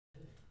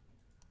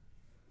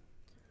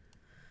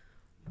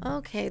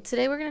Okay,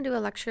 today we're going to do a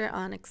lecture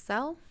on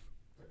Excel.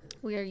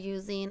 We are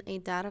using a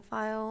data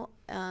file,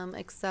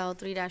 Excel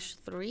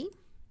 3-3,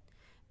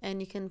 and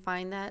you can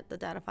find that the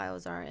data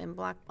files are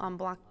on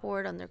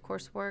Blackboard under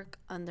coursework,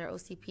 under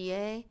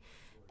OCPA,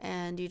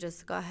 and you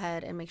just go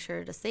ahead and make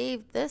sure to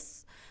save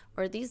this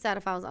or these data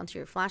files onto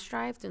your flash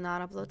drive. Do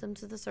not upload them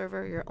to the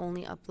server. You're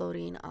only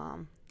uploading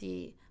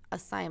the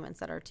assignments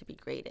that are to be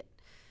graded.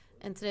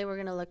 And today we're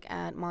going to look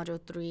at Module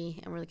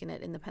 3, and we're looking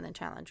at Independent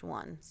Challenge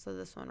 1. So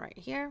this one right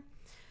here.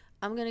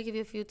 I'm going to give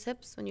you a few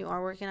tips when you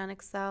are working on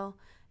Excel,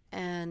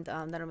 and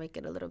that'll make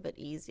it a little bit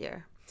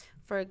easier.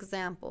 For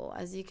example,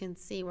 as you can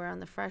see, we're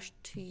on the Fresh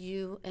to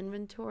You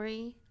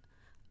inventory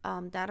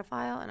data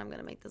file, and I'm going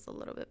to make this a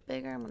little bit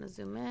bigger. I'm going to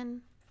zoom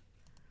in.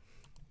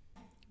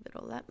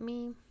 It'll let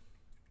me.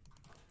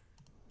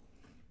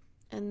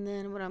 And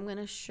then what I'm going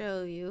to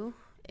show you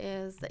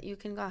is that you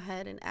can go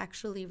ahead and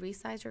actually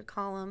resize your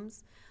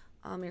columns.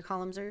 Your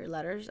columns are your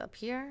letters up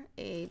here,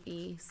 A,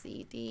 B,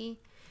 C, D.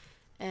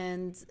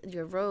 And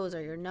your rows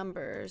are your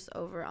numbers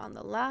over on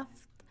the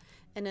left.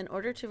 And in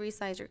order to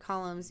resize your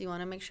columns, you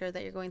want to make sure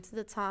that you're going to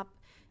the top,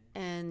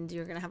 and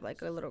you're going to have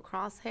like a little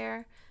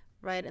crosshair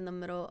right in the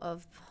middle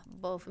of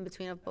both, in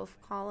between of both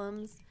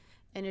columns.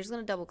 And you're just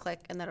going to double click,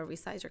 and that'll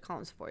resize your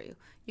columns for you.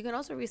 You can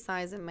also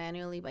resize it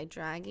manually by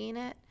dragging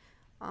it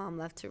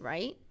left to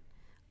right.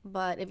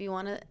 But if you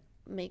want to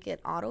make it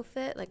auto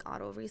fit, like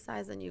auto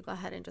resize, then you go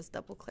ahead and just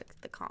double click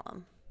the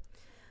column.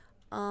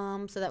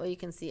 So that way you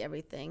can see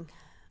everything,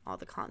 all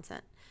the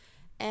content.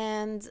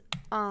 And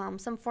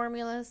some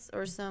formulas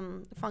or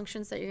some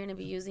functions that you're going to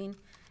be using.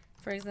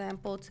 For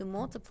example, to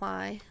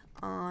multiply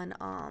on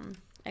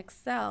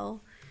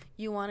Excel,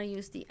 you want to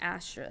use the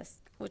asterisk,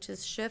 which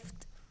is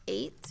Shift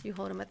 8. You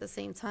hold them at the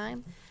same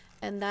time.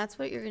 And that's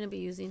what you're going to be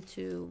using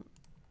to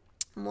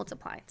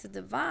multiply. To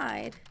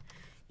divide,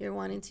 you're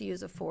wanting to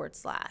use a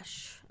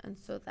 /. And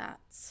so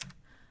that's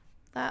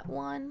that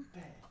one.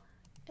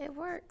 It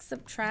works.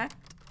 Subtract,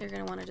 you're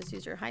going to want to just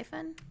use your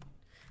hyphen.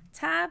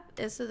 Tab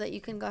is so that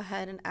you can go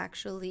ahead and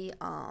actually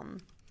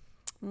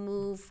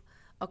move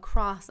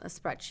across a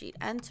spreadsheet.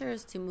 Enter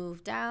is to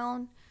move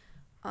down.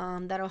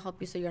 That'll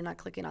help you so you're not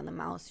clicking on the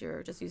mouse,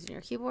 you're just using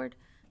your keyboard.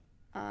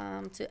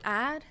 To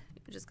add,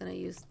 you're just going to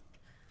use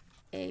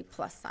a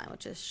plus sign,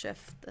 which is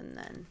Shift and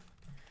then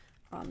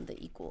the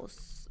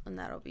equals, and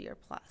that'll be your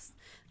plus.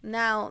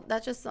 Now,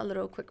 that's just a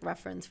little quick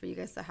reference for you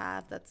guys to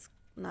have. That's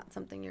not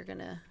something you're going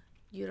to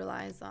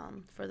utilize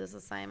for this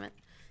assignment,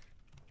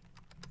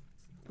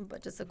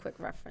 but just a quick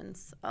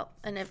reference. Oh,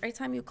 and every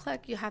time you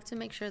click, you have to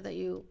make sure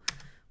that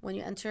when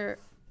you enter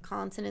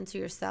content into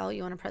your cell,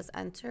 you want to press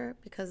enter,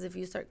 because if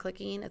you start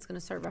clicking, it's going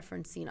to start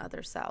referencing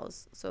other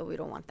cells. So we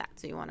don't want that.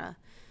 So you want to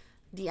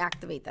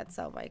deactivate that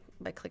cell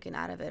by clicking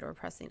out of it or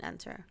pressing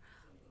enter.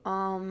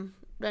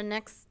 The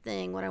next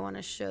thing, what I want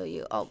to show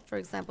you, for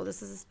example,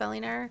 this is a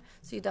spelling error.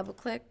 So you double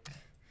click,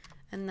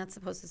 and that's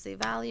supposed to say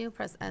value,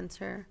 press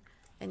enter,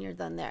 and you're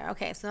done there.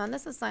 Okay, so on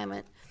this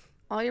assignment,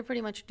 all you're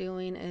pretty much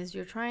doing is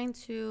you're trying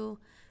to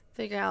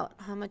figure out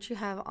how much you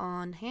have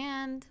on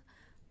hand.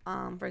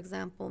 For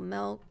example,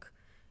 milk,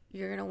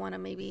 you're going to want to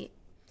maybe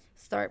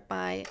start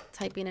by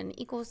typing an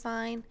equal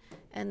sign,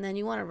 and then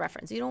you want to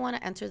reference. You don't want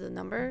to enter the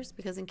numbers,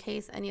 because in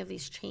case any of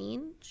these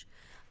change,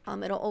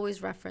 it'll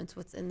always reference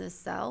what's in this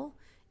cell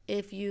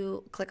if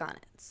you click on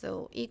it.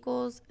 So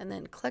equals, and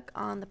then click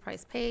on the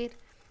price paid.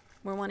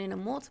 We're wanting to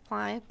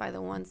multiply by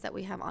the ones that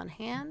we have on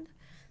hand.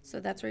 So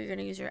that's where you're going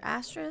to use your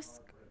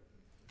asterisk.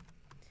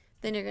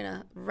 Then you're going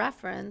to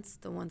reference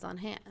the ones on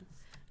hand,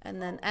 and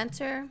then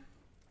enter,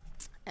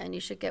 and you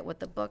should get with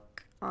the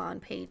book on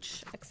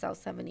page Excel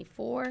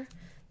 74.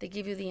 They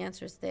give you the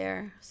answers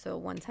there, so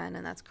 110,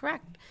 and that's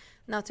correct.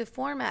 Now to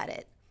format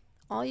it,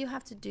 all you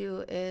have to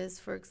do is,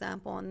 for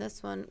example, on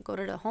this one, go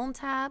to the Home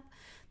tab,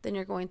 then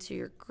you're going to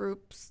your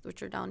groups,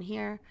 which are down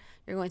here.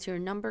 You're going to your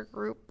number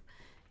group,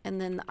 and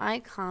then the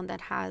icon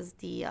that has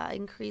the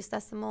increased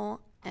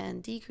decimal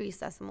and decreased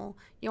decimal,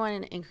 you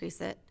want to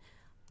increase it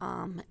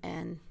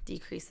and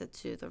decrease it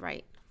to the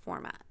right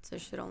format. So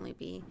it should only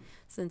be,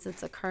 since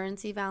it's a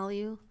currency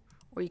value,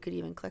 or you could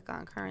even click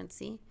on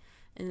currency,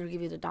 and it'll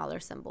give you the dollar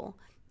symbol.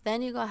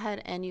 Then you go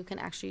ahead and you can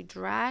actually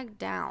drag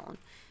down.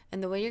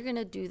 And the way you're going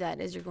to do that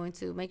is you're going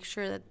to make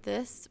sure that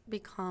this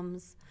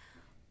becomes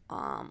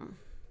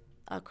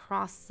a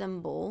cross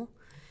symbol.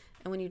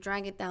 And when you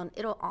drag it down,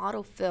 it'll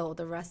autofill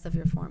the rest of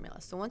your formula.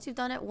 So once you've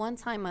done it one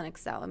time on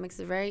Excel, it makes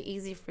it very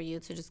easy for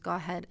you to just go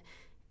ahead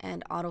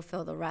and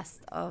autofill the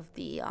rest of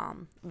the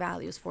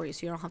values for you,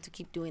 so you don't have to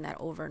keep doing that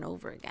over and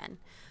over again.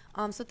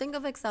 So think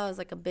of Excel as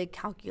like a big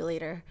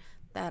calculator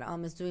that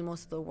is doing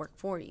most of the work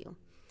for you.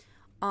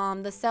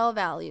 The cell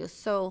values.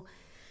 So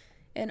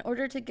in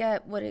order to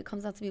get what it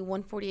comes out to be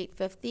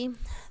 148.50,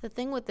 the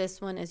thing with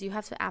this one is you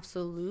have to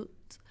absolute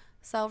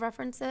cell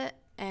reference it,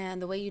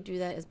 and the way you do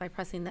that is by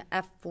pressing the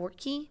F4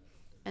 key,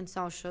 and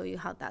so I'll show you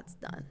how that's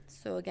done.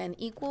 So again,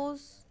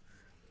 equals,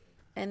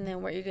 and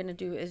then what you're going to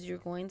do is you're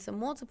going to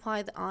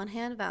multiply the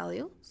on-hand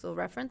value. So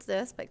reference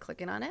this by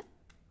clicking on it,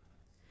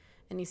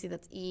 and you see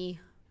that's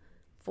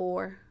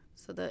E4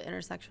 So the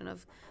intersection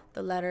of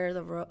the letter,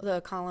 the row,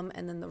 the column,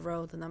 and then the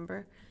row, the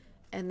number.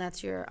 And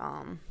that's your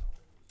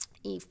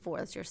E4,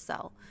 that's your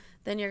cell.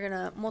 Then you're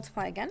gonna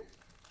multiply again.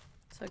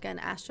 So again,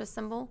 asterisk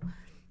symbol.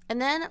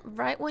 And then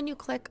right when you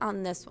click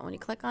on this one, when you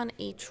click on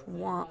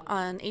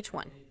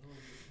H1,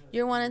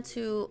 you're wanting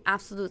to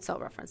absolute cell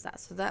reference that.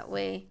 So that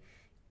way,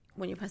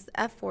 when you press the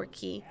F4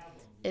 key,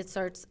 it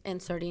starts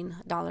inserting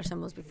dollar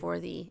symbols before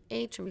the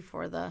H and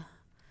before the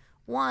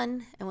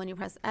 1. And when you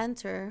press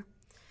enter,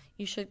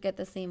 you should get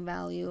the same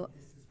value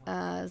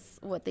as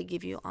what they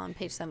give you on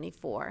page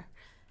 74.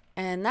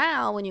 And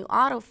now when you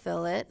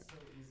autofill it,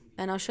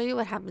 and I'll show you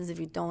what happens if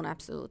you don't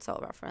absolute cell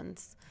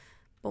reference,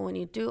 but when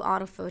you do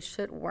autofill, it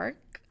should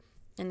work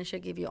and it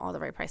should give you all the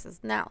right prices.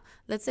 Now,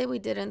 let's say we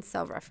didn't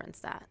cell reference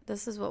that.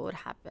 This is what would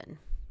happen.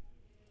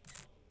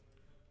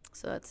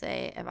 So let's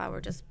say if I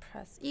were just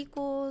press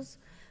equals,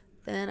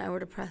 then I were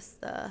to press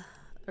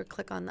or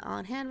click on the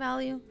on hand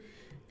value,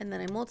 and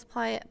then I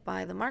multiply it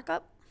by the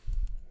markup.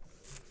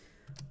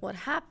 What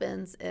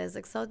happens is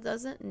Excel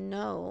doesn't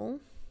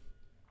know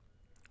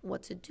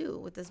what to do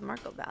with this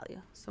markup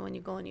value. So when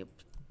you go and you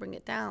bring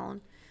it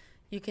down,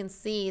 you can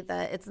see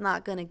that it's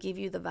not going to give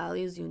you the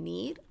values you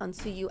need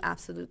until you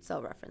absolute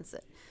cell reference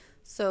it.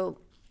 So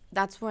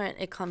that's where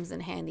it comes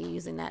in handy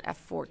using that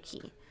F4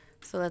 key.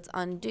 So let's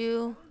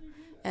undo,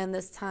 and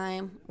this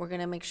time we're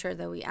going to make sure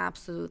that we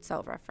absolute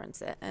cell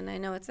reference it. And I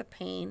know it's a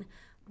pain,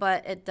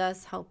 but it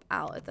does help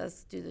out. It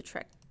does do the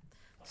trick.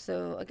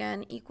 So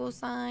again, equal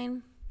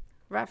sign,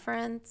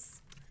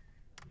 reference,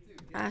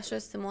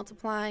 asterisk to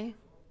multiply.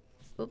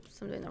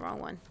 Oops, I'm doing the wrong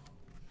one.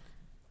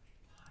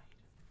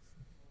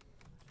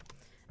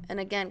 And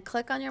again,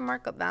 click on your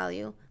markup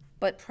value,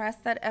 but press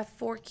that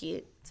F4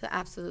 key to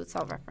absolute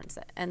cell reference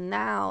it. And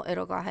now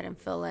it'll go ahead and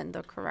fill in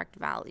the correct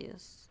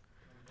values.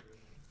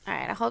 All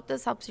right, I hope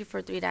this helps you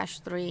for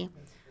 3-3.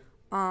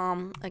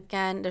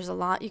 Again, there's a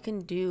lot you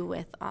can do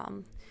with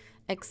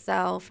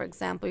Excel. For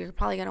example, you're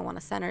probably going to want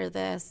to center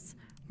this,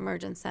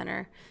 merge and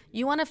center.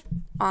 You want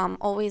to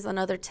always,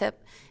 another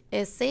tip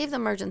is save the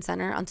merge and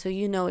center until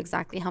you know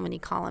exactly how many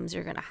columns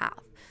you're going to have.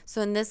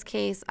 So in this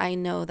case, I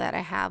know that I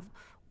have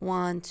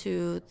 1,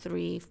 2,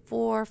 3,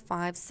 4,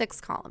 5,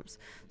 6 columns.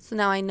 So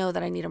now I know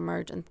that I need to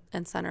merge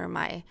and center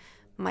my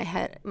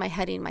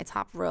heading, my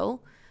top row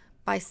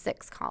by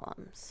 6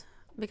 columns.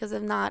 Because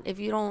if not, if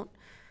you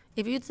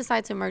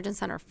decide to merge and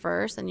center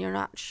first and you're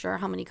not sure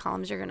how many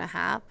columns you're going to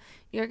have,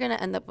 you're going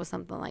to end up with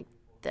something like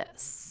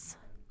this.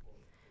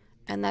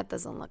 And that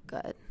doesn't look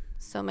good.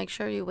 So make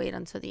sure you wait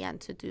until the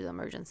end to do the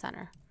merge and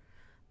center.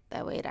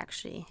 That way it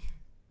actually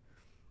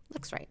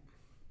looks right.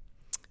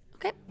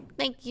 Okay,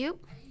 thank you.